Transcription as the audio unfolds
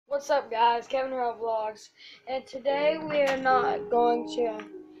What's up, guys? Kevin Hurl Vlogs, and today we are not going to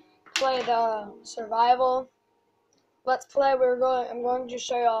play the survival let's play. I'm going to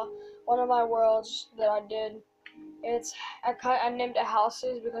show y'all one of my worlds that I did. I named it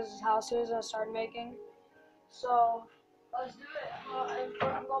houses because it's houses I started making. So let's do it.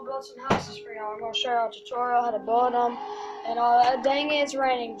 I'm gonna build some houses for y'all. I'm gonna show y'all a tutorial how to build them and all that. Dang it, it's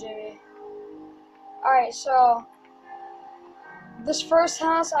raining, Jimmy. All right, so this first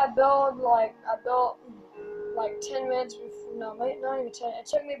house I built like 10 minutes before, no, not even 10. It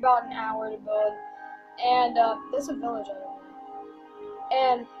took me about an hour to build. And there's a village I don't know.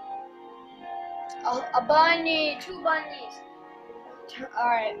 And a bunny, two bunnies.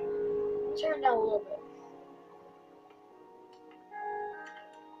 Alright, turn it down a little bit.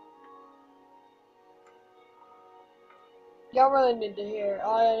 Y'all really need to hear.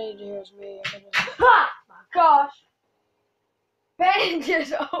 All I need to hear is me. Ha! My gosh! Bandit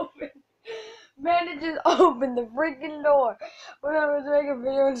just opened the freaking door when I was making a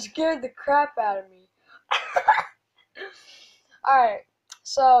video and scared the crap out of me. Alright,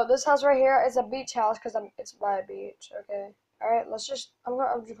 so this house right here is a beach house because it's by a beach, okay? Alright, I'm just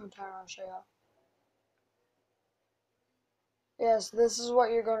gonna turn around and show y'all. Yes, this is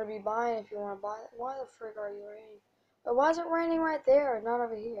what you're gonna be buying if you wanna buy it. Why the frick are you raining? But why is it raining right there and not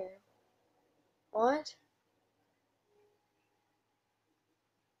over here? What?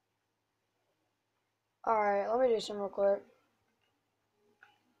 Alright, let me do some real quick.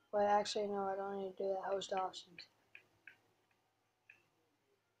 Wait, actually no, I don't need to do that. Host options.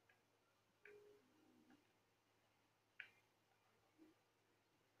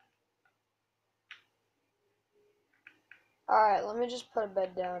 Alright, let me just put a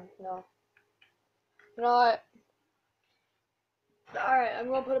bed down. No. You know what? Alright, I'm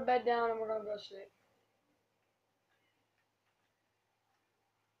gonna put a bed down and we're gonna go sleep.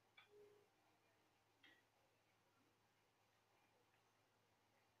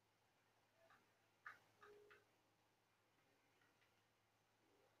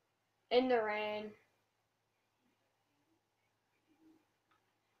 In the rain.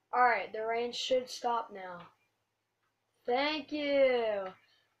 Alright, the rain should stop now. Thank you!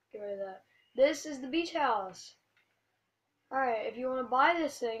 Get rid of that. This is the beach house. Alright, if you want to buy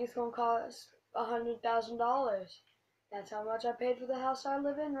this thing, it's going to cost $100,000. That's how much I paid for the house I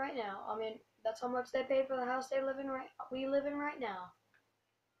live in right now. I mean, that's how much they paid for the house we live in right now.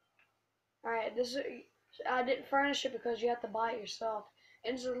 Alright, I didn't furnish it because you have to buy it yourself.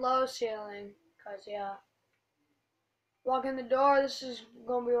 And it's a low ceiling, because, yeah. Walk in the door, this is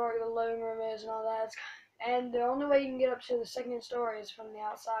going to be where the living room is and all that. And the only way you can get up to the second story is from the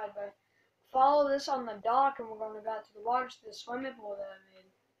outside, but follow this on the dock and we're going to go out to the water to the swimming pool that I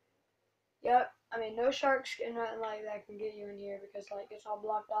made. Yep, I mean, no sharks and nothing like that can get you in here because, like, it's all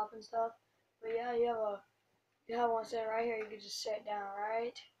blocked off and stuff. But yeah, you have one sitting right here. You can just sit down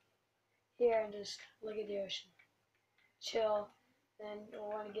right here and just look at the ocean. Chill. Then you'll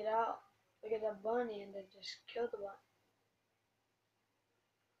want to get out, look at that bunny, and then just kill the bunny.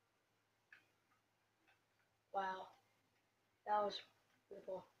 Wow, that was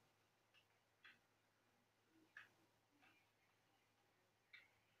beautiful.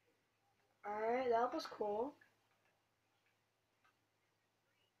 Alright, that was cool.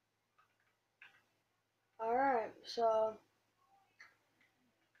 Alright, so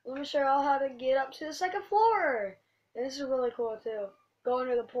let me show y'all how to get up to the second floor. And this is really cool too. Go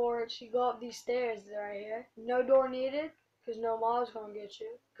under the porch, you go up these stairs right here. No door needed, because no mob's gonna get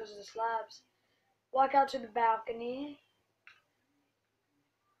you, because of the slabs. Walk out to the balcony.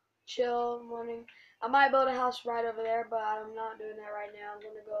 Chill, morning. I might build a house right over there, but I'm not doing that right now. I'm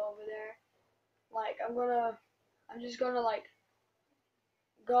gonna go over there. Like, I'm just gonna, like,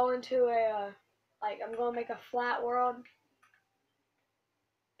 go into I'm gonna make a flat world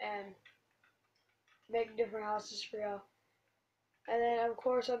and make different houses for y'all. And then, of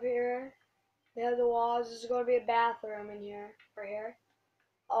course, up here, they have the walls. This is going to be a bathroom in here, right here.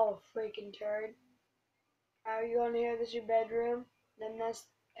 Oh, freaking turd. Alright, you going here, this is your bedroom. Then this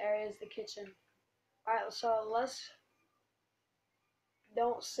area is the kitchen. Alright, so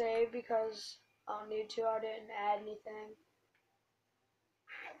don't save because I don't need to. I didn't add anything.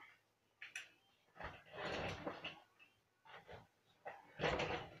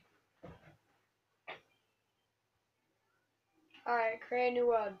 Alright, create a new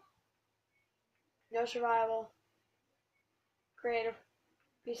world. No survival. Creative.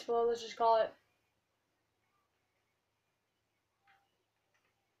 Peaceful, let's just call it.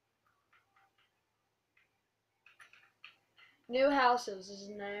 New houses is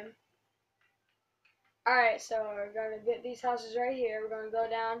the name. Alright, so we're gonna get these houses right here. We're gonna go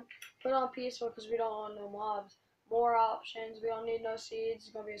down, put on peaceful because we don't want no mobs. More options. We don't need no seeds.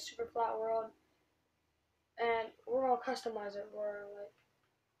 It's gonna be a super flat world, and we're gonna customize it.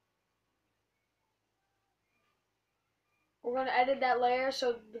 We're gonna edit that layer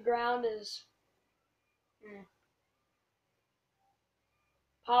so the ground is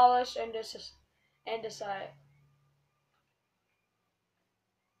polished and decide.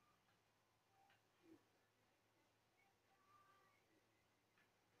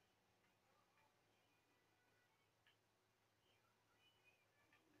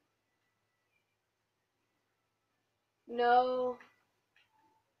 No.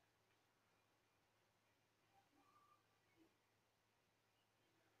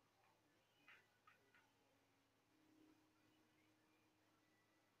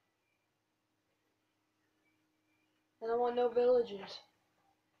 I don't want no villages.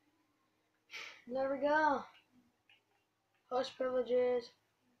 There we go. Host privileges.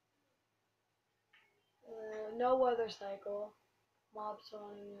 No weather cycle. Mob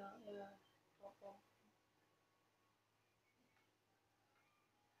spawning. Yeah.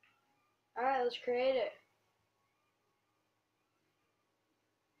 Alright, let's create it.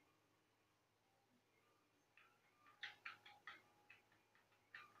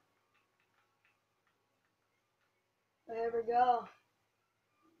 There we go.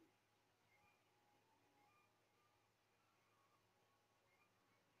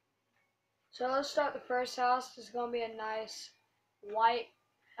 So let's start the first house. This is going to be a nice white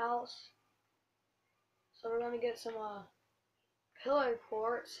house. So we're going to get some pillar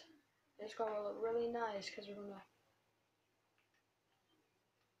quartz. It's going to look really nice because we're going to...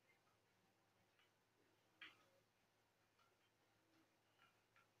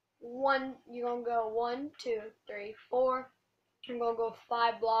 You're going to go 1, 2, 3, 4. You're going to go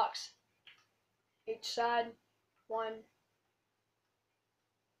 5 blocks each side. 1.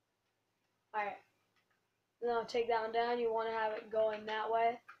 Alright. Now take that one down. You want to have it going that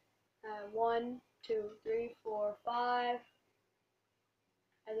way. 1, 2, 3, 4, 5.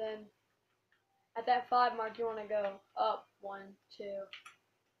 And then at that 5 mark, you want to go up 1, 2,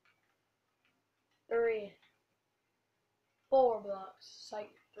 3, 4 blocks.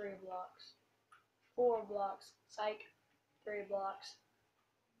 Psych, 3 blocks. 4 blocks. Psych, 3 blocks.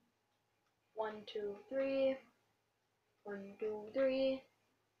 1, 2, 3. 1, 2, 3.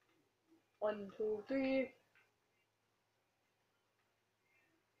 1, 2, 3.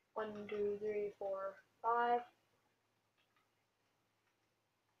 1, 2, 3, 4, 5.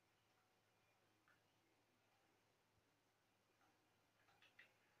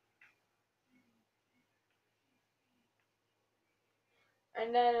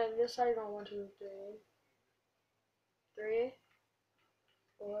 And then on this side, you're going 1, 2, 3. 3,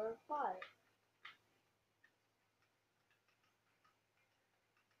 4, 5.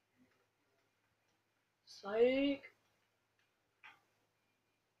 Psych.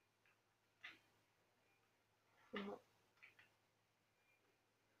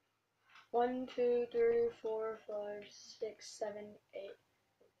 1, 2, 3, 4, 5, 6, 7, 8.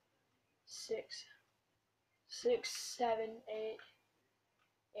 6, 6, 7, 8,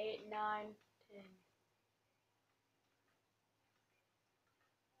 8, 9, 10.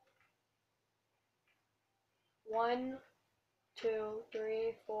 1, 2,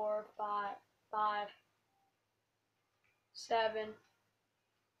 3, 4, 5, 5, 7,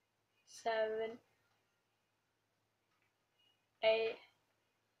 7, 8,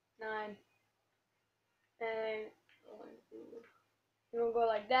 9, and you're gonna go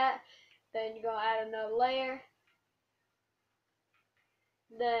like that. Then you're gonna add another layer.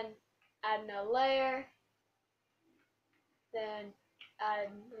 Then add another layer. Then add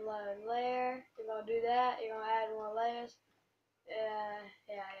another layer. You're gonna do that. You're gonna add more layers. Yeah.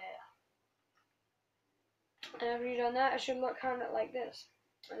 And after you've done that, it should look kind of like this.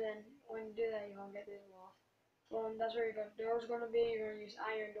 And then when you do that, you're gonna get these walls. Well, that's where your doors gonna be. You're gonna use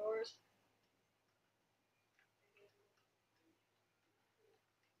iron doors.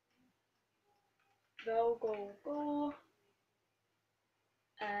 Go.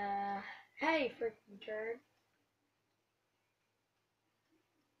 Hey, freaking turd.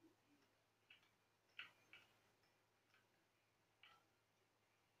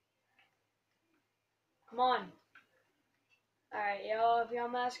 Come on. Alright, yo, if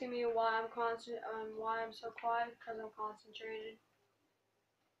y'all asking me why I'm so quiet, because I'm concentrated.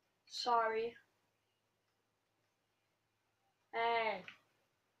 Sorry. Hey.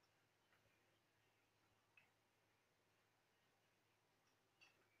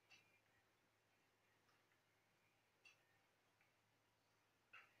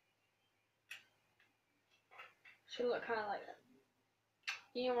 Should look kind of like that.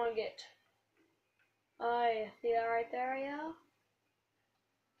 You don't want to get. Oh, yeah, see that right there, yeah?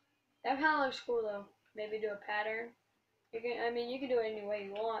 That kind of looks cool though. Maybe do a pattern. You can, I mean, you can do it any way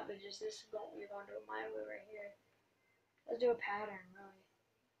you want, but just this is what you're going to do it my way right here. Let's do a pattern, really.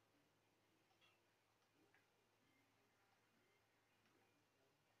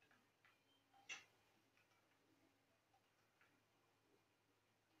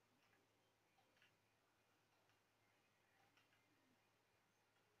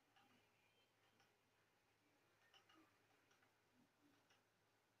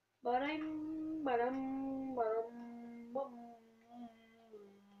 Ba-dum, ba-dum, ba-dum, bum.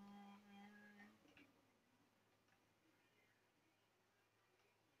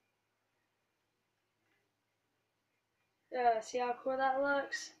 Yeah, see how cool that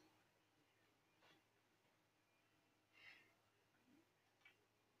looks?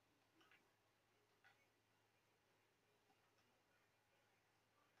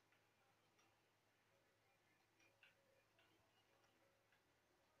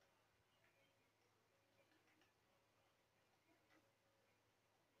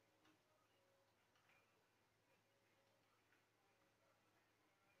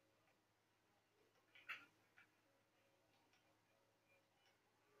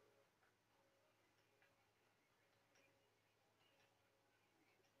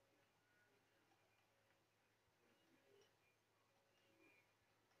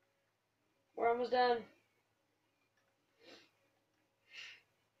 We're almost done.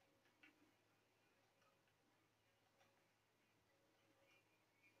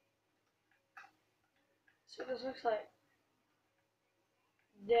 See what this looks like.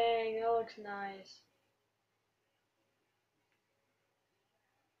 Dang, that looks nice.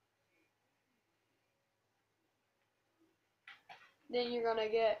 Then you're gonna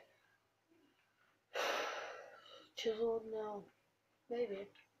get chiseled. No, maybe.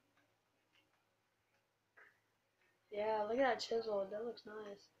 Yeah, look at that chisel. That looks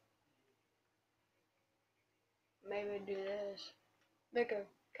nice. Maybe do this. Make a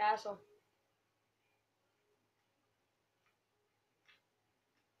castle.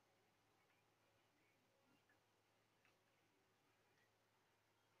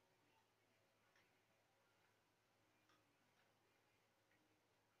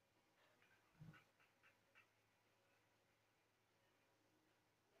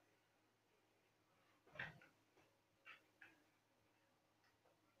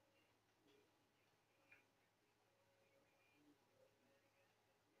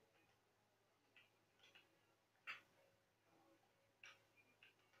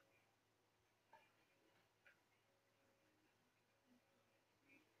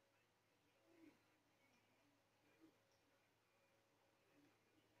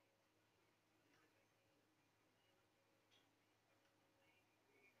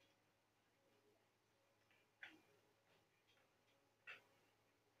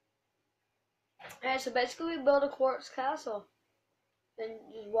 And so basically we build a quartz castle. And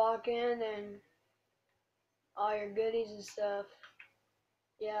just walk in and all your goodies and stuff.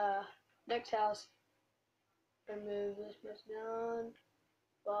 Yeah. Next house. Remove this much down.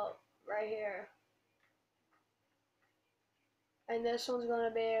 Well, right here. And this one's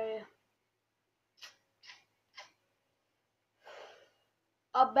gonna be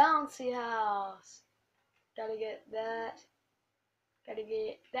a bouncy house. Gotta get that. Gotta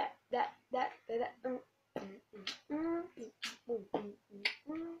get that.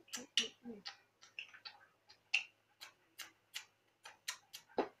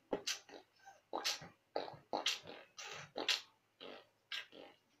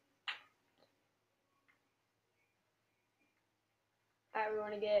 Alright, we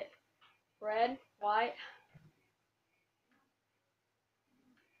wanna get red, white,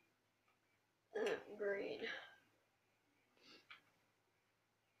 green.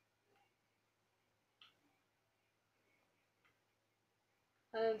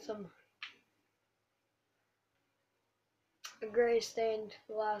 And then some gray stained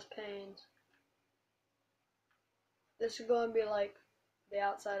glass panes. This is going to be like the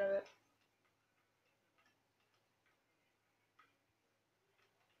outside of it.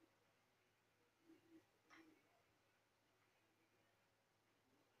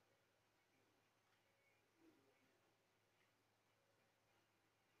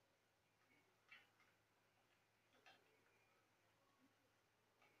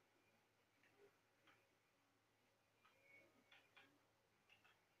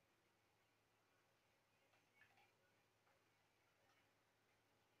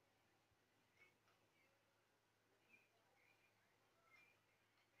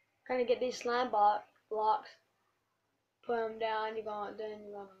 Kind of get these slime blocks put them down. Then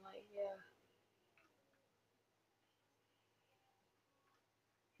you're gonna like, yeah.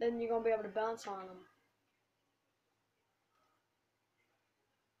 Then you're gonna be able to bounce on them.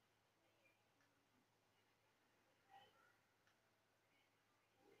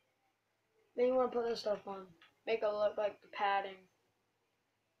 Then you want to put this stuff on. Make it look like the padding.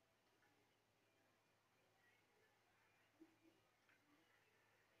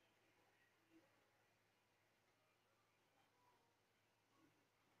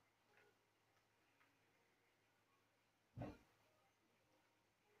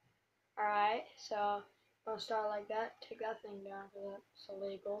 Alright, so I'm gonna start like that. Take that thing down because that's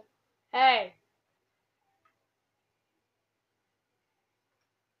illegal. Hey!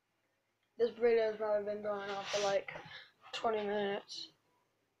 This video has probably been going on for like 20 minutes.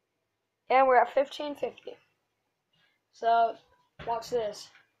 And we're at 15:50. So, watch this.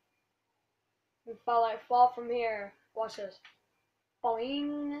 If I like fall from here, watch this.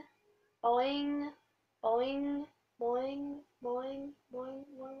 Boing, boing, boing, boing, boing, boing,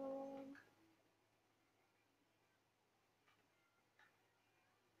 boing.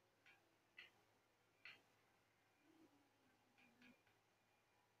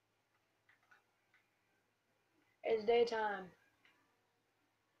 It's daytime.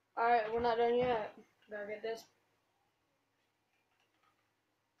 Alright, we're not done yet. Gotta get this.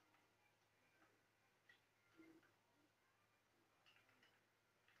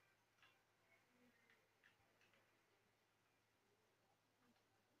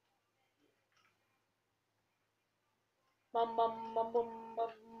 Bum bum bum bum bum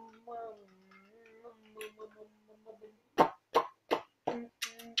bum.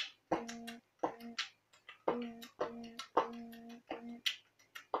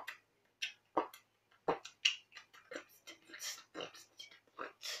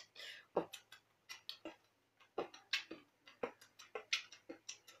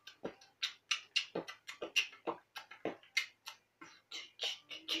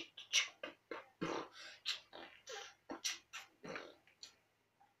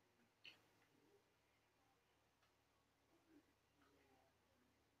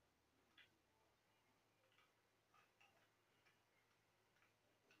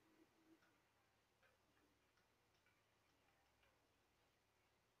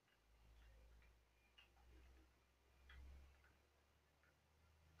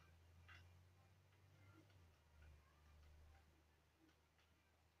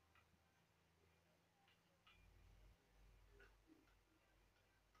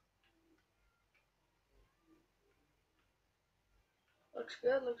 Looks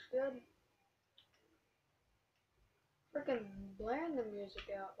good, looks good. Freaking blaring the music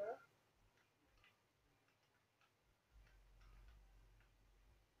out, bro.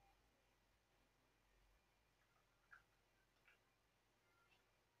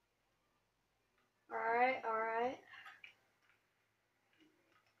 Alright, alright.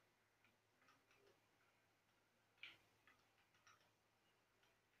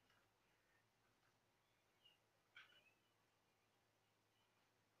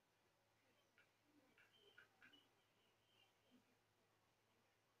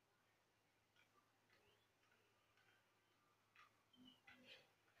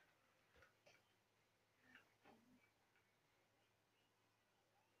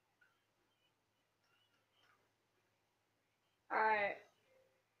 Alright.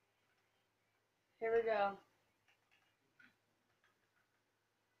 Here we go.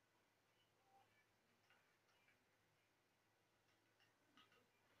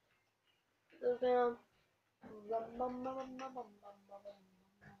 Put this down.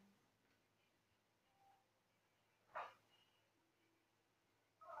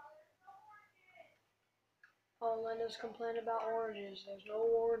 Oh, Linda's complaining about oranges. There's no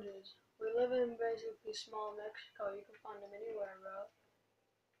oranges. We live in basically small Mexico. You can find them anywhere, bro.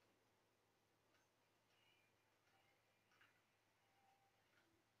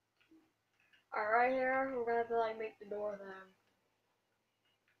 Alright, right here, we're gonna have to like make the door thing.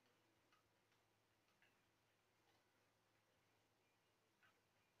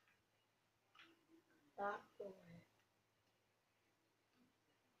 That door.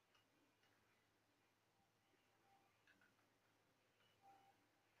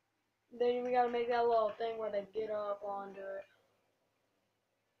 Then we gotta make that little thing where they get up onto it.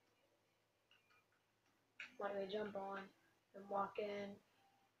 Like they jump on and walk in.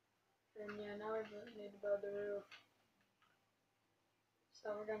 And yeah, now we need to build the roof. So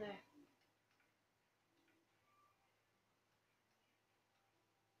we're gonna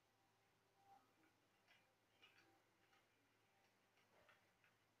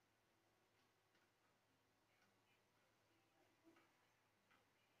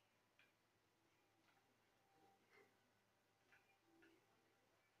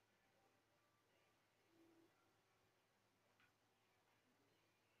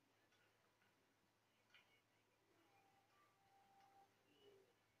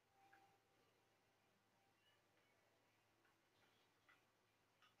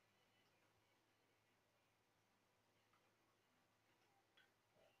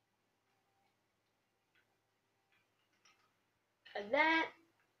like that.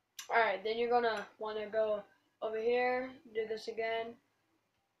 Alright, then you're gonna wanna go over here, do this again,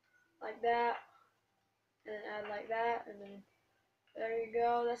 like that, and then add like that, and then there you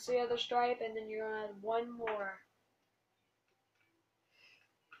go, that's the other stripe, and then you're gonna add one more.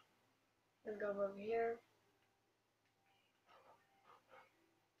 Then go over here.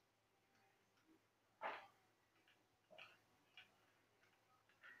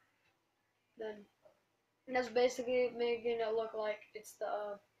 Then that's basically making it look like it's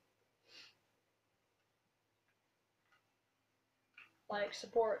the like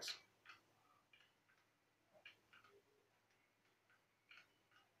supports.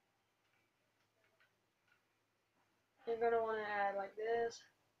 You're gonna want to add like this,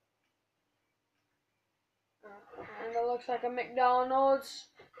 and it looks like a McDonald's.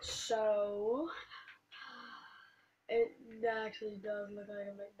 So it actually does look like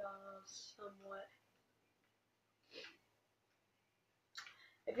a McDonald's somewhat.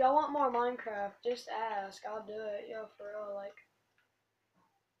 If y'all want more Minecraft, just ask. I'll do it, yo, for real. Like,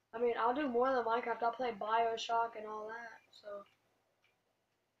 I mean, I'll do more than Minecraft. I'll play BioShock and all that. So,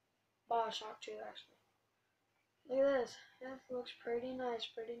 BioShock 2, actually. Look at this. Yeah, it looks pretty nice,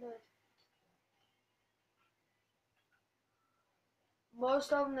 pretty nice.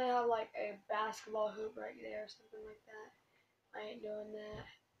 Most of them, they have like a basketball hoop right there or something like that. I ain't doing that.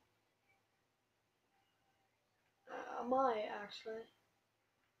 I might, actually.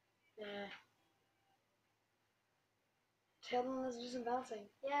 Yeah. Tailwind, let's do some bouncing.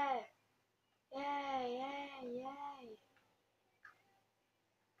 Yay! Yay, yay, yay!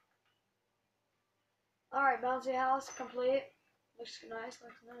 Alright, bouncy house complete. Looks nice,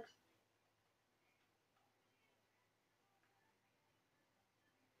 looks nice.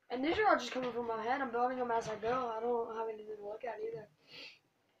 And these are all just coming from my head. I'm building them as I go. I don't have anything to look at either.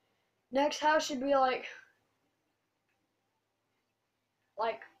 Next house should be like,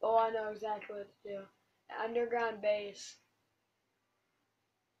 oh, I know exactly what to do. An underground base.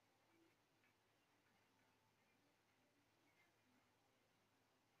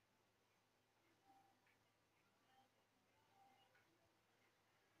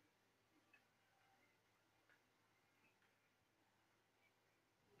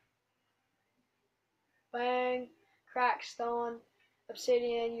 Bang, cracked stone,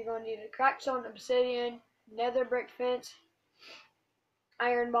 obsidian. You're going to need a cracked stone, obsidian, nether brick fence,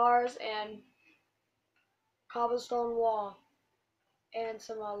 iron bars, and cobblestone wall, and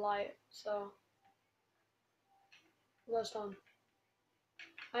some light. So, glowstone.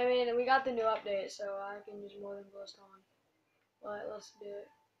 I mean, we got the new update, so I can use more than glowstone. But let's do it.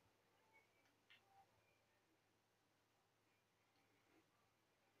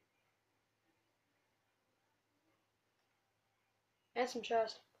 And some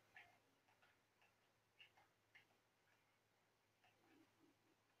chest.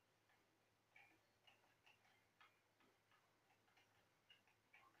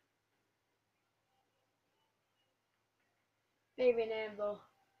 Maybe an anvil.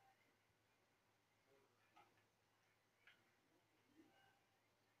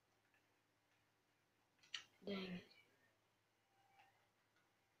 Dang it.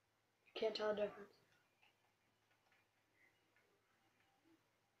 Can't tell the difference.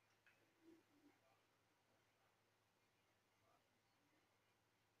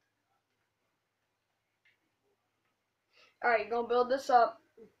 Alright, you're gonna build this up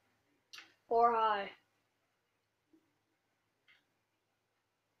 4 high.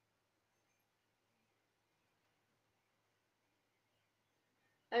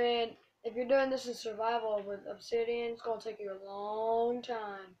 I mean, if you're doing this in survival with obsidian, it's gonna take you a long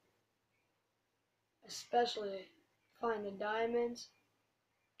time. Especially finding diamonds,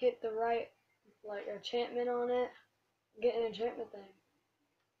 get the right like enchantment on it, get an enchantment thing.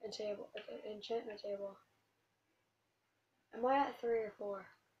 Enchantment table. Am I at 3 or 4?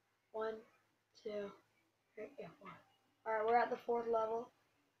 1, 2, 3, yeah, 4. Alright, we're at the 4th level.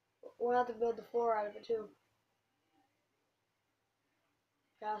 We'll have to build the floor out of it too.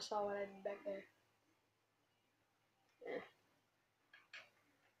 Yeah, I saw what I did back there. Yeah.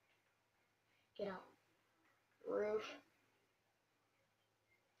 Get out. Roof.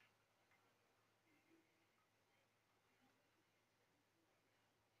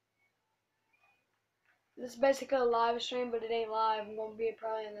 This is basically a live stream, but it ain't live. I'm gonna be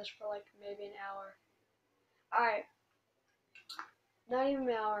probably in this for like maybe an hour. Alright. Not even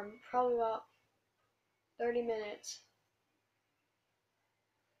an hour, probably about 30 minutes.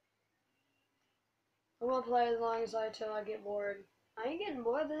 I'm gonna play as long as till I get bored. I ain't getting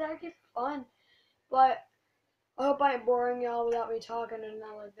bored, this is actually fun. But I hope I ain't boring y'all without me talking and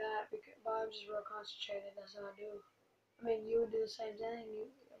not like that. But I'm just real concentrated, that's what I do. I mean, you would do the same thing. You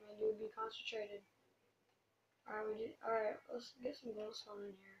would be concentrated. Alright, let's get some glowstone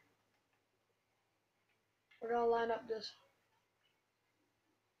in here. We're gonna line up this.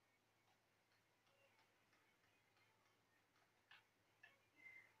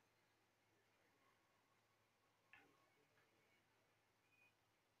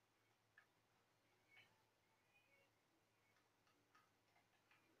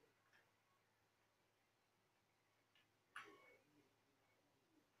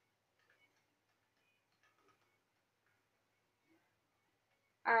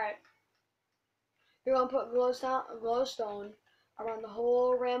 Alright, you're gonna put glowstone around the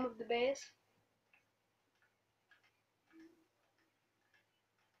whole rim of the base.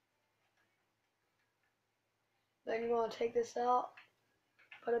 Then you're gonna take this out,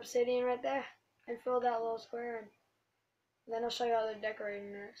 put obsidian right there, and fill that little square in. Then I'll show you how to decorate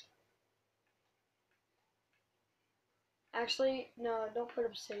next. Actually, no, don't put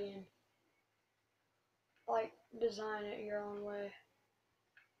obsidian. Like, design it your own way.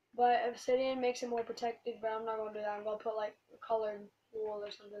 But obsidian makes it more protected, but I'm not gonna do that. I'm gonna put like colored wool or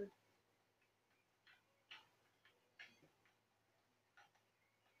something.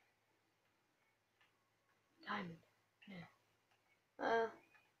 Diamond. Yeah.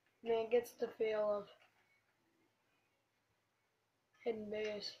 Man, it gets the feel of hidden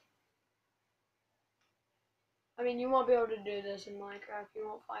base. I mean, you won't be able to do this in Minecraft. You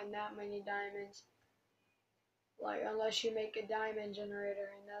won't find that many diamonds. Like, unless you make a diamond generator,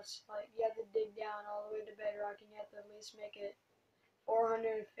 and that's like, you have to dig down all the way to bedrock, and you have to at least make it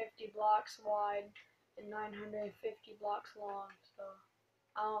 450 blocks wide and 950 blocks long. So,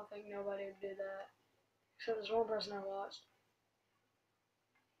 I don't think nobody would do that. Except this one person I watched.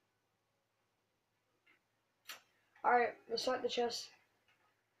 Alright, let's start the chest.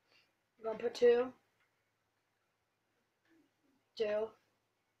 I'm gonna put two, two,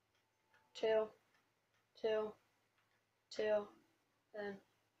 two, two, two, then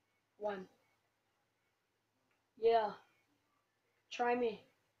one. Yeah. Try me.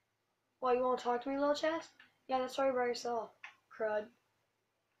 Well, you wanna talk to me, little chest? Yeah, that's sorry by yourself. Crud.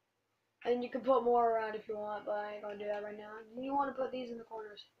 And you can put more around if you want, but I ain't gonna do that right now. You wanna put these in the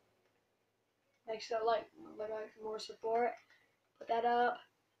corners. Like so, like more support. Put that up.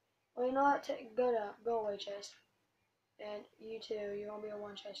 Well, you know what? Go away, chest. And you too. You're gonna be a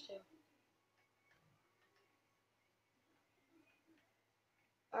one chest too.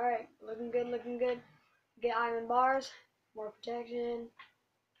 Alright, looking good, looking good. Get iron bars, more protection.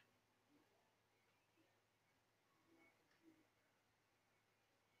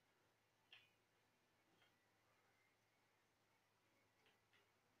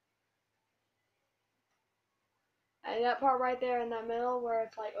 And that part right there in that middle where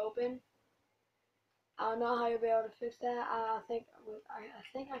it's like open, I don't know how you'll be able to fix that. I think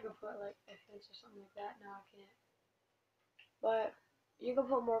I could put like a fence or something like that. No, I can't. But you can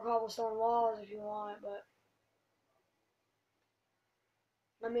put more cobblestone walls if you want. But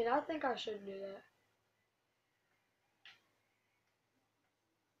I mean, I think I should do that.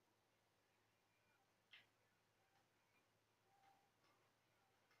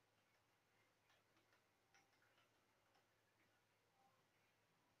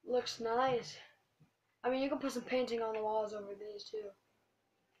 Looks nice. I mean, you can put some painting on the walls over these too.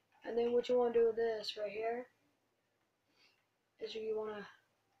 And then what you want to do with this right here is you want to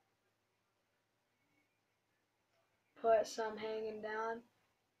put some hanging down,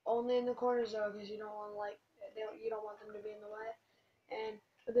 only in the corners though, because you don't want like you don't want them to be in the way. And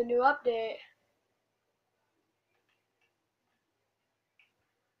with the new update,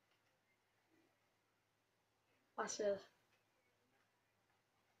 watch this.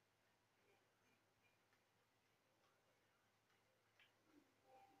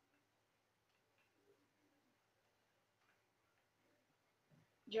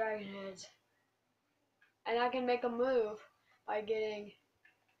 Dragon heads. And I can make a move by getting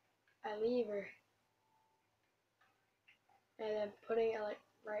a lever and then putting it like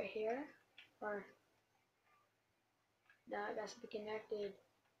right here, or now it has to be connected.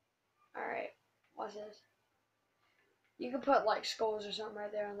 Alright, watch this. You can put like skulls or something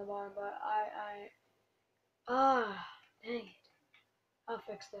right there on the bottom, but dang it. I'll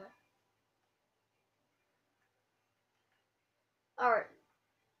fix that. Alright,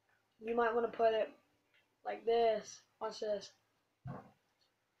 you might want to put it like this. Watch this.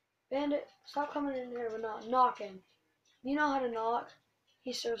 Bandit, stop coming in here but not knocking. You know how to knock?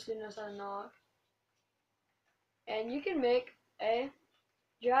 He seriously knows how to knock. And you can make a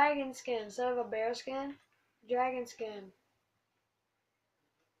dragon skin instead of a bear skin. Dragon skin.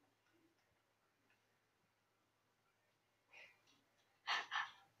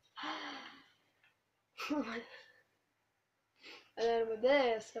 And then with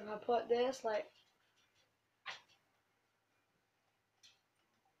this, if I put this like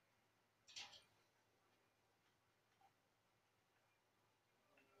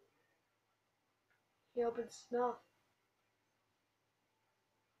he opens no.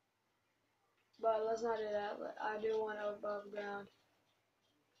 But let's not do that. I do want it above ground.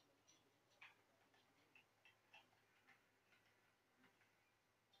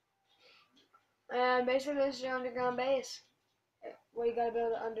 And basically this is your underground base. Well, you gotta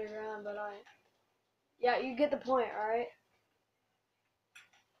build it underground, but yeah, you get the point, alright?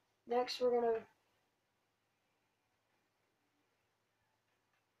 Next we're gonna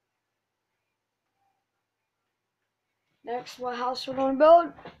what house we're gonna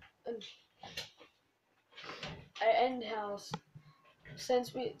build? An end house.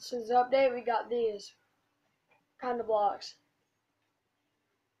 Since the update, we got these kind of blocks,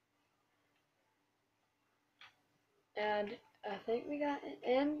 and I think we got an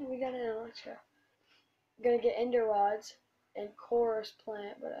end. We got an elytra. I'm gonna get ender rods and chorus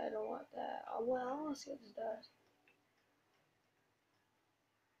plant, but I don't want that. Well, I want to see what this does.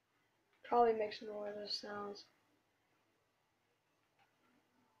 Probably makes more of those sounds.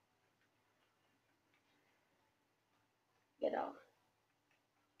 Get out.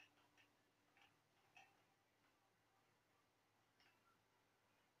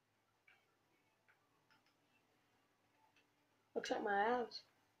 Looks like my abs.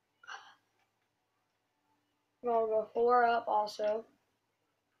 I'm gonna go 4 up also.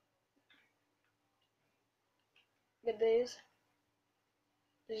 Get these.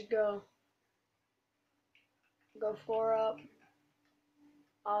 Just go 4 up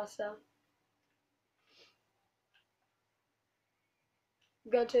also.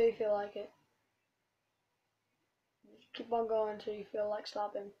 Go till you feel like it. Keep on going until you feel like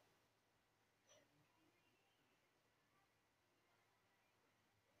stopping.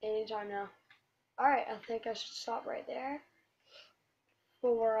 Anytime now. Alright, I think I should stop right there.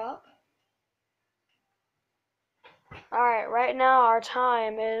 4 up. Alright, right now our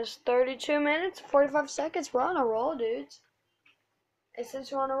time is 32 minutes, 45 seconds. We're on a roll, dudes. And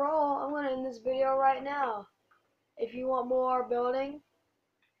since we're on a roll, I'm going to end this video right now. If you want more building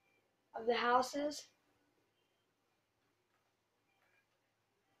of the houses,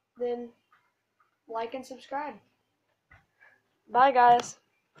 then like and subscribe. Bye, guys.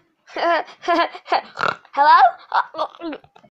 Hello?